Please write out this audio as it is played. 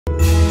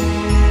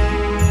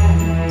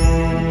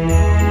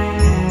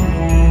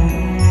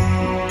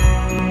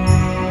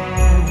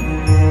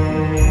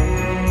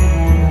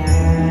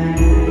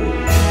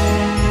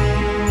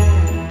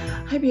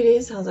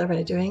ladies, how's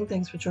everybody doing?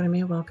 Thanks for joining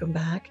me. Welcome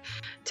back.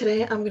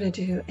 Today I'm going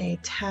to do a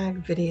tag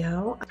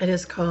video. It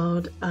is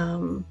called,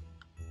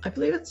 I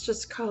believe it's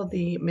just called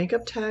the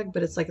makeup tag,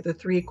 but it's like the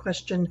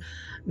 3-question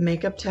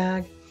makeup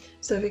tag.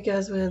 So if you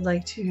guys would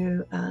like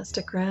to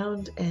stick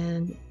around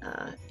and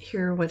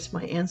hear what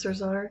my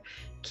answers are,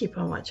 keep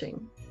on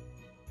watching.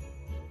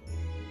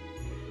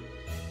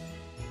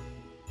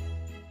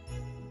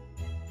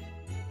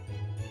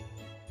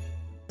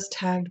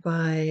 Tagged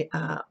by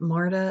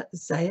Marta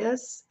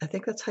Zayas. I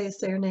think that's how you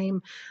say her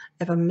name.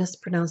 If I'm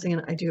mispronouncing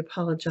it, I do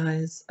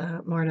apologize,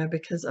 Marta,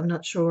 because I'm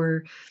not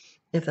sure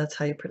if that's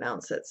how you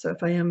pronounce it. So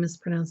if I am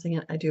mispronouncing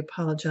it, I do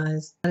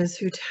apologize. That is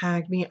who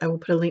tagged me. I will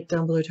put a link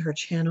down below to her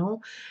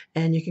channel,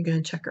 and you can go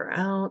and check her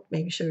out.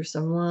 Maybe show her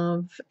some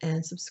love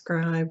and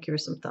subscribe, give her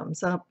some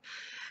thumbs up.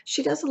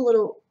 She does a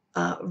little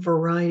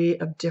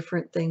variety of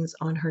different things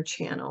on her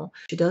channel.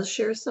 She does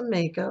share some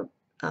makeup.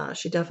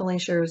 She definitely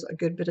shares a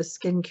good bit of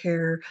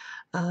skincare.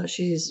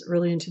 She's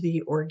really into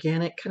the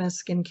organic kind of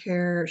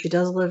skincare. She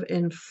does live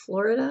in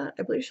Florida.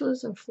 I believe she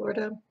lives in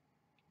Florida.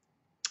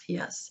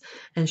 Yes,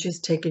 and she's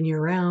taken you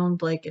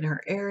around like in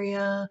her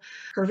area.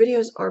 Her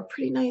videos are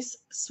pretty nice,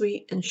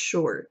 sweet, and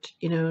short,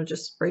 you know,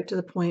 just right to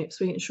the point,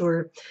 sweet and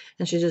short.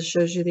 And she just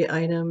shows you the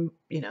item,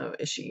 you know,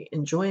 is she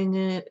enjoying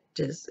it?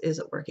 Is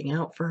it working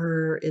out for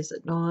her? Is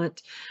it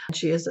not? And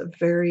she is a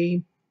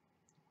very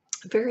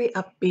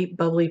upbeat,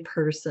 bubbly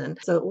person.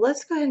 So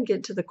let's go ahead and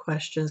get to the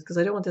questions because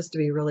I don't want this to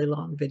be a really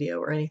long video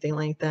or anything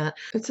like that.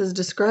 It says,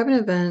 describe an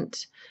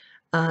event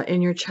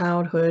in your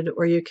childhood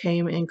where you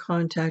came in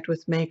contact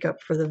with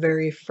makeup for the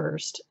very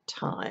first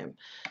time.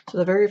 So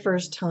the very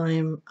first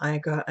time I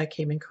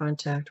came in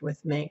contact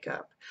with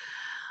makeup,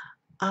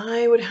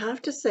 I would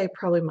have to say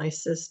probably my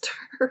sister.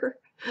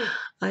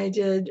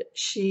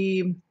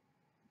 She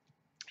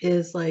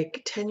is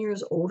like 10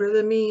 years older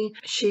than me.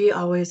 She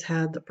always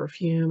had the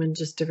perfume and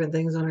just different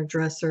things on her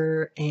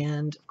dresser,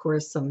 and of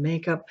course some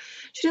makeup.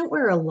 She didn't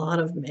wear a lot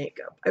of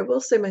makeup. I will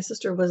say my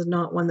sister was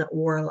not one that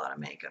wore a lot of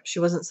makeup. She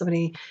wasn't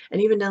somebody,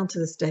 and even down to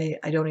this day,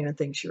 I don't even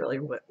think she really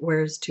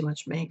wears too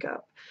much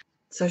makeup.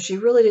 So she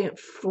really didn't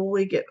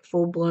fully get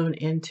full-blown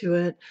into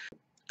it.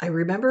 I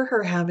remember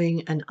her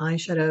having an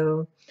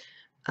eyeshadow.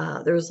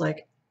 There was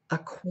like a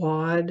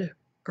quad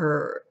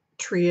or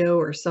trio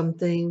or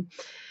something.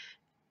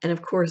 And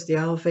of course, the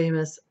all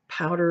famous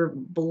powder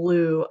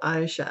blue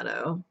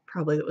eyeshadow.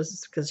 Probably it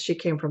was because she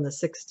came from the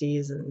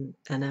 60s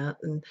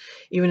and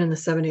even in the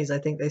 70s, I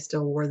think they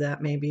still wore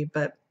that maybe.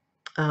 But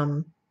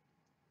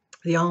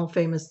the all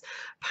famous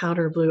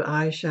powder blue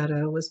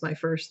eyeshadow was my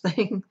first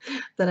thing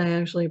that I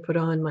actually put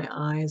on my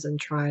eyes and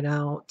tried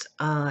out.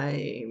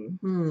 I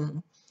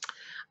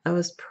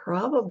was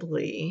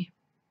probably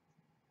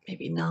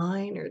maybe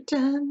 9 or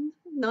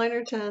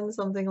 10,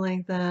 something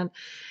like that.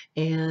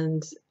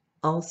 And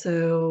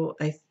also,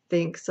 I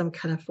think some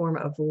kind of form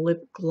of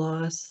lip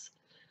gloss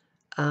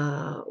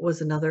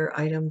was another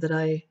item that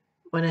I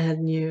went ahead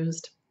and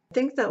used. I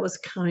think that was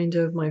kind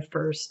of my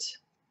first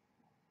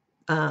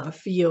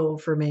feel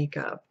for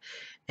makeup.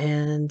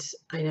 And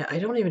I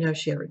don't even know if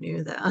she ever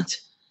knew that.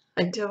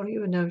 I don't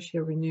even know if she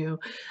ever knew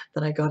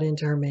that I got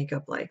into her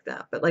makeup like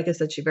that. But like I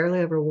said, she barely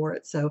ever wore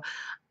it. So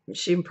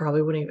she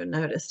probably wouldn't even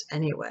noticed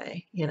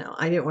anyway. You know,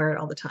 I didn't wear it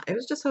all the time. It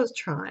was just I was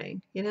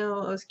trying, you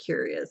know, I was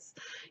curious.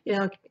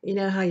 You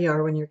know how you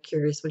are when you're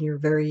curious when you're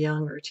very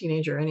young or a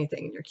teenager or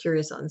anything and you're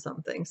curious on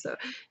something. So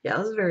yeah, I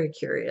was very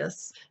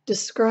curious.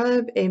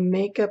 Describe a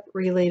makeup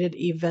related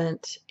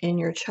event in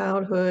your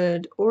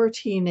childhood or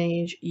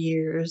teenage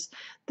years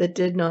that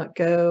did not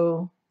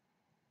go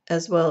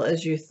as well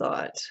as you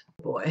thought.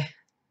 Boy.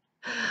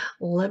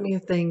 Let me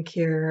think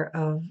here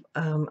of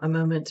a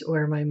moment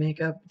where my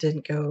makeup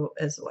didn't go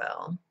as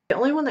well. The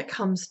only one that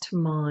comes to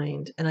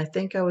mind, and I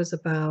think I was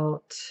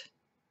about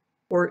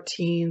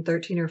 13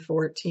 or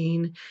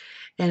 14,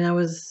 and I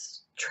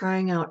was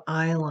trying out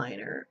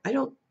eyeliner.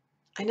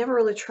 I never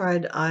really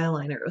tried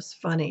eyeliner. It was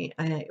funny.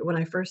 When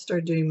I first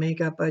started doing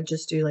makeup, I'd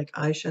just do like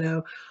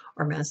eyeshadow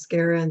or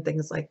mascara and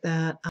things like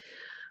that.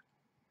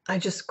 I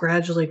just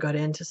gradually got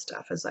into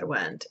stuff as I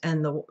went,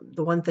 and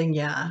the one thing,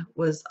 yeah,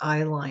 was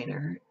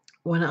eyeliner.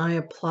 When I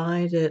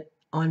applied it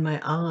on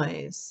my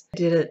eyes,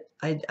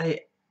 I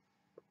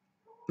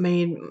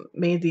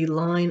made the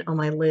line on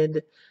my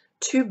lid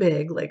too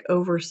big, like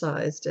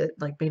oversized it,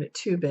 like made it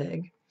too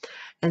big.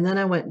 And then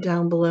I went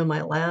down below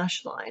my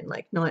lash line,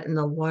 like not in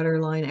the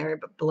waterline area,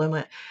 but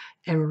below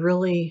and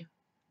really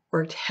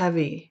worked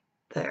heavy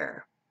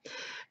there.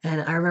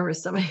 And I remember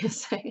somebody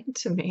saying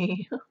to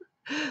me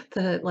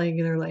that like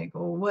they're like,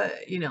 well,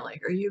 what, you know,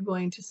 like, are you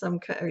going to some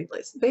kind,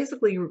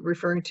 basically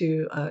referring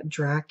to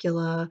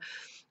Dracula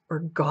or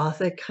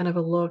gothic kind of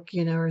a look,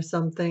 you know, or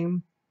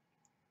something.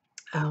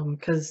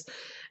 Because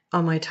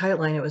on my tight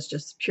line it was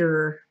just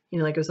pure, you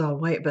know, like it was all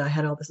white, but I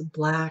had all this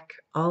black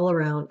all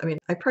around. I mean,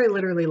 I probably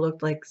literally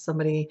looked like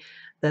somebody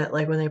that,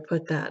 like, when they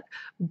put that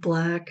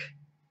black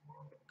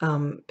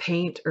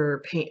paint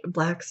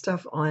black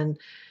stuff on,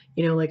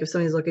 you know, like if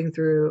somebody's looking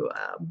through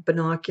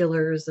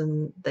binoculars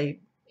and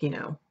they, you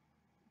know,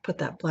 put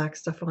that black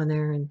stuff on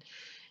there, and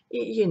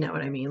you know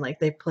what I mean, like,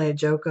 they play a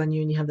joke on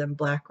you and you have them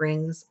black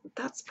rings.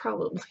 That's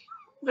probably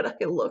what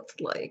I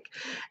looked like,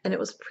 and it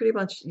was pretty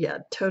much, yeah,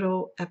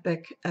 total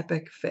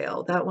epic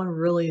fail. That one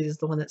really is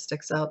the one that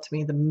sticks out to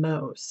me the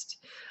most,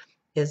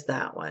 is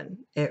that one.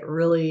 It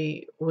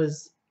really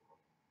was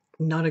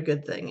not a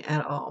good thing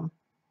at all.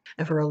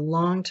 And for a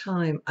long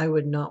time, I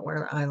would not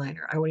wear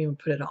eyeliner. I wouldn't even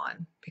put it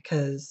on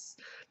because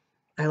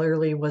I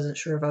literally wasn't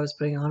sure if I was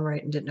putting it on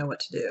right and didn't know what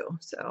to do.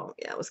 So,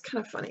 yeah, it was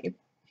kind of funny.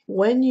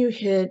 When you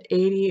hit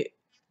 80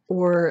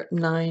 or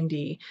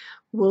 90,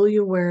 will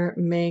you wear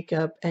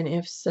makeup? And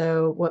if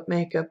so, what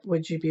makeup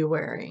would you be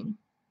wearing?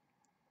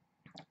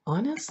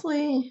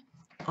 Honestly,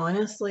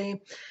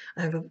 honestly,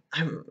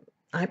 I'm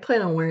I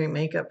plan on wearing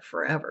makeup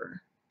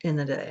forever in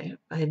the day.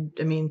 I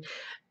mean,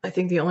 I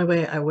think the only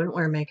way I wouldn't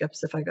wear makeup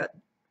is if I got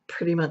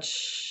pretty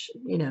much,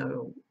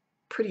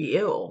 pretty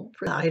ill.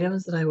 For the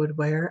items that I would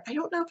wear, I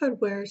don't know if I'd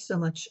wear so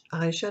much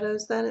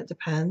eyeshadows then, it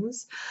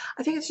depends.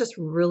 I think it's just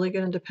really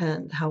gonna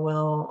depend how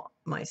well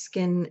my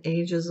skin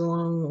ages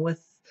along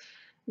with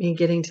me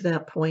getting to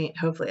that point.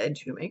 Hopefully, I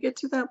do make it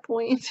to that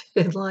point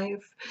in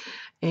life,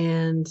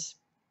 and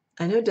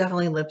I know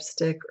definitely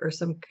lipstick or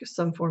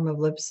some form of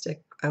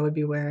lipstick I would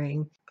be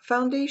wearing.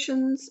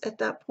 Foundations at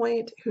that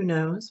point, who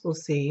knows? We'll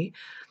see.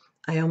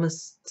 I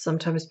almost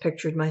sometimes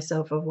pictured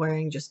myself of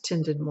wearing just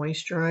tinted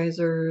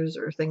moisturizers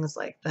or things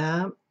like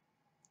that.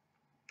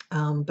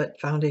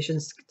 But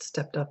foundations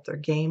stepped up their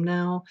game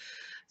now.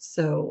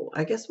 So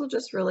I guess we'll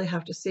just really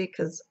have to see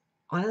because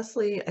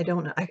honestly, I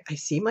don't know. I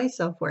see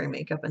myself wearing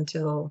makeup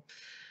until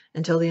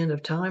the end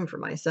of time for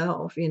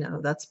myself.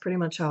 That's pretty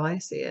much how I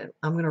see it.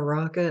 I'm gonna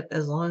rock it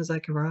as long as I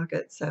can rock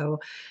it. So,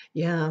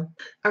 yeah.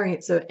 All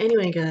right. So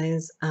anyway,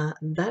 guys,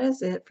 that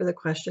is it for the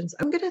questions.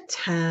 I'm gonna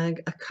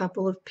tag a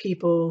couple of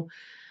people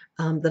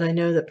that I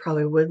know that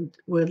probably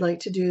would like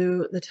to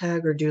do the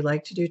tag or do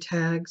like to do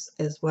tags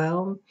as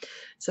well.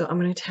 So I'm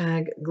gonna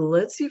tag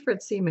Glitzy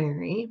Fritzy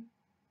Mary.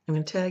 I'm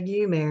gonna tag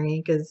you,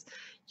 Mary, because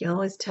you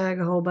always tag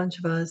a whole bunch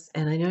of us,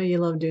 and I know you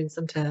love doing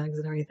some tags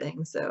and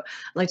everything. So I'd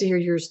like to hear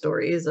your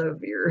stories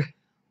of your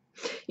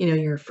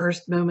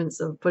first moments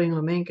of putting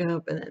on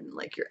makeup, and then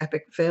like your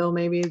epic fail,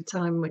 maybe the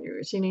time when you were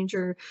a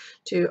teenager.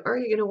 To are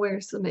you gonna wear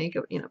some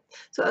makeup?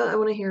 So I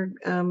want to hear.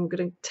 I'm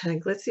gonna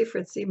tag Glitzy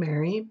Fritzy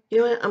Mary. You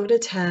know what? I'm gonna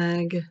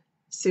tag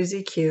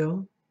Susie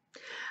Q.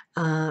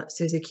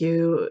 Susie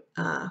Q.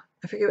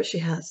 I forget what she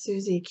has.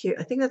 Susie Q.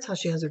 I think that's how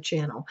she has her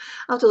channel.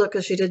 I'll have to look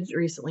because she did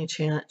recently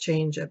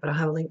change it, but I'll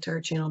have a link to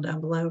her channel down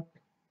below.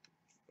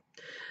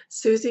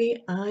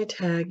 Susie, I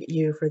tag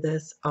you for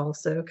this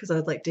also because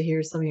I'd like to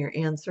hear some of your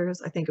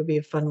answers. I think it would be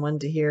a fun one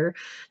to hear.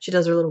 She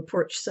does her little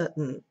porch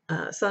setting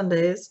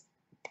Sundays,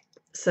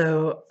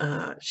 so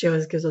she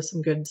always gives us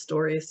some good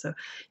stories. So,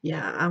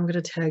 yeah, I'm going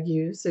to tag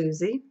you,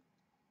 Susie.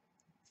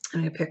 I'm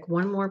going to pick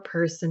one more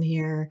person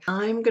here.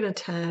 I'm going to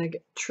tag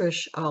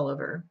Trish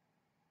Oliver.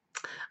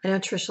 I know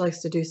Trish likes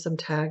to do some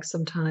tags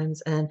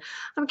sometimes, and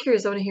I'm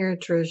curious. I want to hear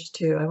Trish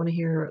too. I want to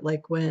hear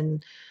like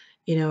when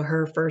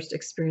her first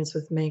experience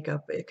with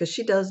makeup because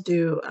she does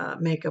do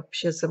makeup.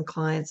 She has some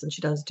clients and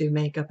she does do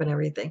makeup and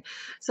everything.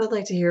 So I'd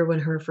like to hear when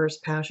her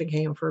first passion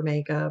came for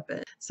makeup.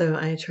 And so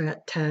I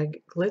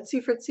tag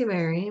Glitzy Fritzy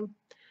Mary,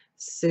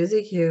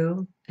 Susie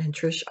Q, and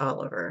Trish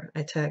Oliver.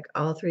 I tag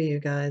all three of you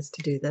guys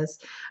to do this.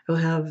 I'll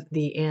have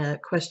the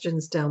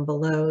questions down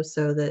below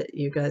so that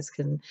you guys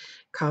can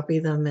copy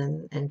them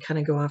and kind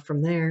of go off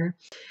from there.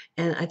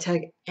 And I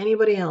tag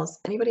anybody else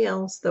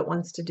that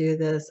wants to do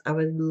this. I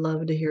would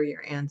love to hear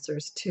your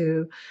answers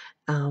too.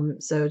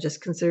 So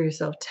just consider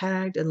yourself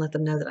tagged and let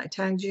them know that I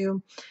tagged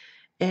you.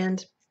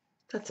 And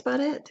that's about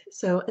it.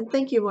 So, and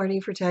thank you,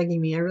 Marty, for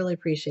tagging me. I really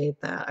appreciate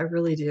that. I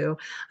really do.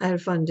 I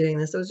had fun doing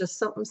this. It was just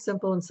something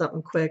simple and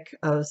something quick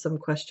of some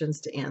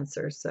questions to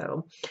answer.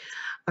 So,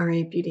 all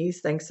right, beauties,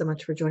 thanks so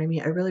much for joining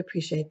me. I really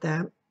appreciate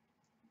that.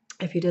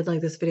 If you did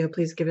like this video,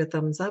 please give it a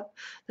thumbs up.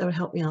 That would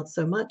help me out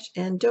so much.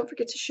 And don't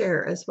forget to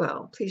share as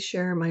well. Please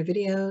share my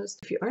videos.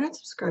 If you are not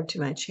subscribed to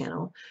my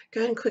channel, go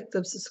ahead and click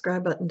the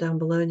subscribe button down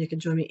below and you can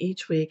join me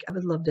each week. I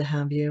would love to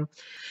have you.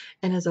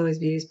 And as always,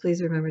 beauties,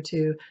 please remember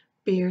to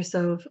be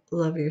yourself,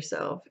 love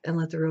yourself, and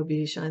let the real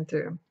beauty shine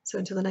through. So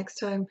until the next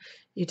time,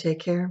 you take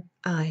care.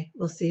 I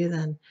will see you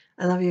then.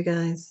 I love you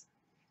guys.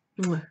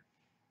 Mwah.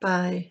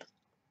 Bye.